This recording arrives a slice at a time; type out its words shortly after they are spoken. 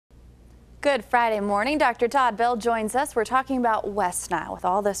Good Friday morning. Dr. Todd Bell joins us. We're talking about West Nile. With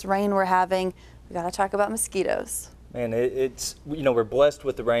all this rain we're having, we got to talk about mosquitoes. Man, we're blessed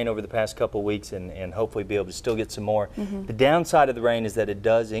with the rain over the past couple of weeks and hopefully be able to still get some more. The downside of the rain is that it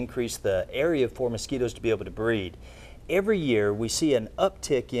does increase the area for mosquitoes to be able to breed. Every year we see an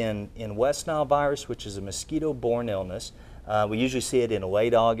uptick in West Nile virus, which is a mosquito-borne illness. We usually see it in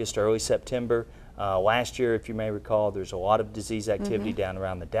late August, early September. Last year, if you may recall, there's a lot of disease activity down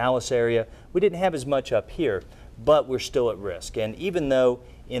around the Dallas area. We didn't have as much up here, but we're still at risk. And even though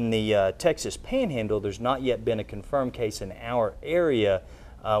in the Texas Panhandle, there's not yet been a confirmed case in our area,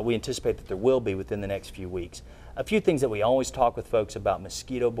 we anticipate that there will be within the next few weeks. A few things that we always talk with folks about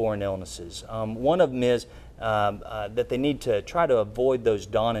mosquito-borne illnesses. One of them is that they need to try to avoid those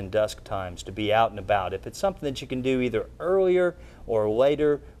dawn and dusk times to be out and about. If it's something that you can do either earlier or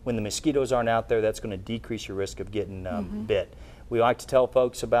later when the mosquitoes aren't out there, that's going to decrease your risk of getting bit. We like to tell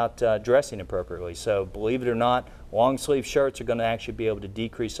folks about dressing appropriately. So believe it or not, long sleeve shirts are going to actually be able to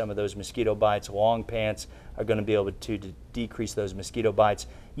decrease some of those mosquito bites. Long pants are going to be able to decrease those mosquito bites.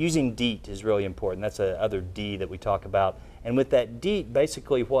 Using DEET is really important. That's the other D that we talk about. And with that DEET,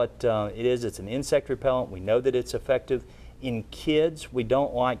 basically what it is, it's an insect repellent. We know that it's effective. In kids, we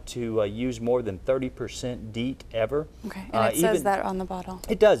don't like to use more than 30% DEET ever. Okay, and it says that on the bottle.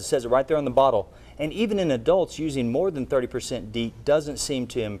 It does. It says it right there on the bottle. And even in adults, using more than 30% DEET doesn't seem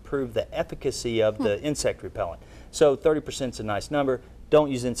to improve the efficacy of the insect repellent. So 30% is a nice number.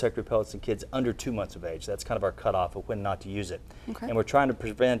 Don't use insect repellents in kids under 2 months of age. That's kind of our cutoff of when not to use it. Okay. And we're trying to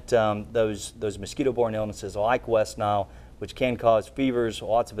prevent those mosquito-borne illnesses like West Nile, which can cause fevers,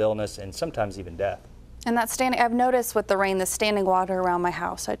 lots of illness, and sometimes even death. And that I've noticed with the rain, the standing water around my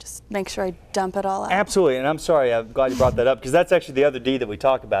house. I just make sure I dump it all out. Absolutely, and I'm sorry, I'm glad you brought that up, because that's actually the other D that we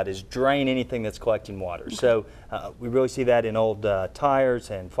talk about, is drain anything that's collecting water. Okay. So we really see that in old tires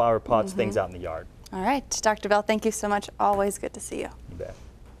and flower pots, things out in the yard. All right, Dr. Bell, thank you so much. Always good to see you. You bet.